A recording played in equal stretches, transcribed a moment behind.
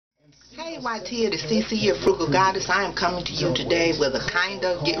Hey YT, the CC, your frugal goddess. I am coming to you today with a kind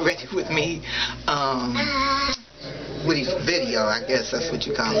of get ready with me video, I guess that's what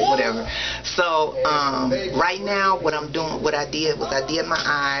you call it, whatever. So right now what I'm doing, what I did was I did my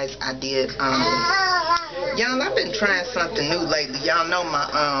eyes. I did y'all, I've been trying something new lately. Y'all know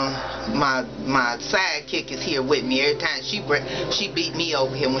my sidekick is here with me every time. She beat me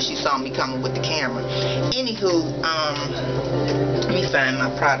over here when she saw me coming with the camera. Anywho, let me find my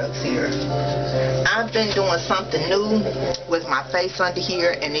products here. I've been doing something new with my face under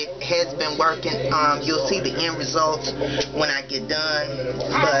here, and it has been working. You'll see the end results when I get done.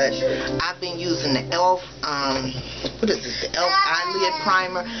 But I've been using the e.l.f. What is this? The e.l.f. eyelid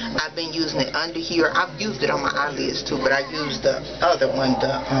primer. I've been using it under here. I've used it on my eyelids too, but I used the other one,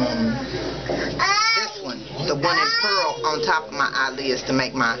 this one, the one in pearl on top of my eyelids to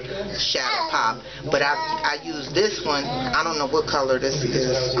make my shadow pop. But I use this one. I don't know what color this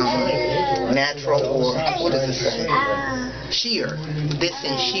is. Natural or what does it say? Sheer. This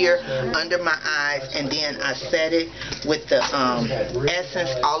in sheer under my eyes, and then I set it with the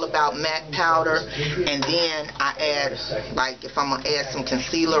Essence All About Matte powder, and then I add, like if I'm gonna add some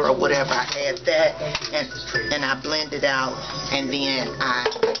concealer or whatever, I add that, and I blend it out, and then I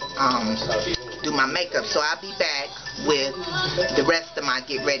do my makeup. So I'll be back with the rest of my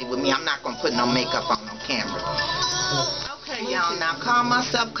get ready with me. I'm not gonna put no makeup on no camera. Okay, y'all, now call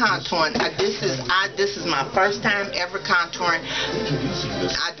myself contouring. This is my first time ever contouring.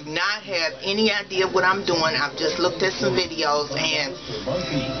 I do not have any idea what I'm doing. I've just looked at some videos, and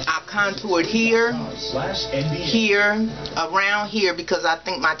I've contoured here, around here, because I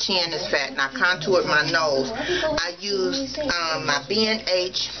think my chin is fat, and I contoured my nose. I used my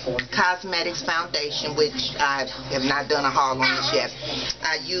B&H Cosmetics foundation, which I have not done a haul on this yet.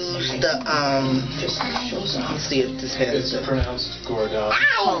 I used the let me see if this has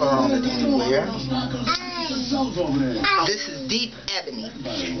color on it anywhere. This is Deep Ebony,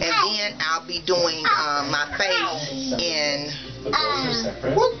 and then I'll be doing my face in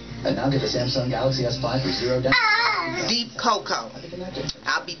and now get the Samsung Galaxy S5 for $0 Deep Cocoa.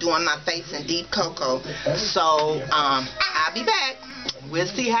 I'll be doing my face in Deep Cocoa. So I'll be back. We'll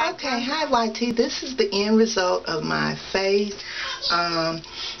see how. Okay, hi YT. This is the end result of my face.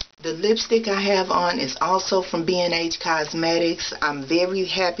 The lipstick I have on is also from B&H Cosmetics. I'm very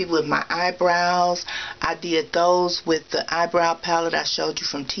happy with my eyebrows. I did those with the eyebrow palette I showed you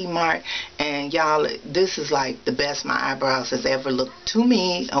from T-Mart. And y'all, this is like the best my eyebrows has ever looked to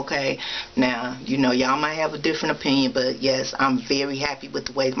me. Okay, now, you know, y'all might have a different opinion, but yes, I'm very happy with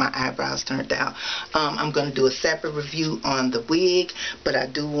the way my eyebrows turned out. I'm going to do a separate review on the wig, but I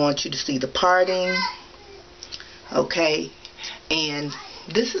do want you to see the parting. Okay, and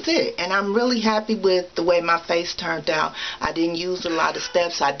this is it, and I'm really happy with the way my face turned out. I didn't use a lot of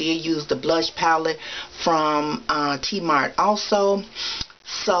steps. I did use the blush palette from T-Mart also.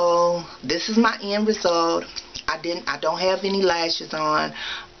 So this is my end result. I don't have any lashes on.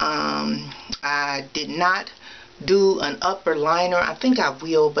 I did not do an upper liner. I think I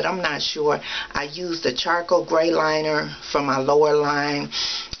will, but I'm not sure. I used a charcoal gray liner for my lower line,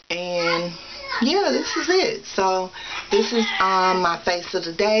 and yeah, this is it. So this is my face of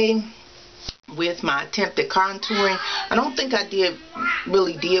the day with my attempted contouring. I don't think I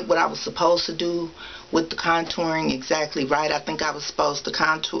really did what I was supposed to do with the contouring exactly right. I think I was supposed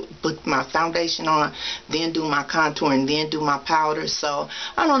to put my foundation on, then do my contouring, then do my powder. So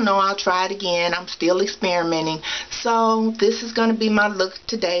I don't know. I'll try it again. I'm still experimenting. So this is going to be my look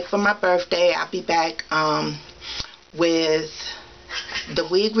today for my birthday. I'll be back with the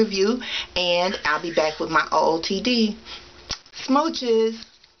wig review, and I'll be back with my OOTD. Smooches.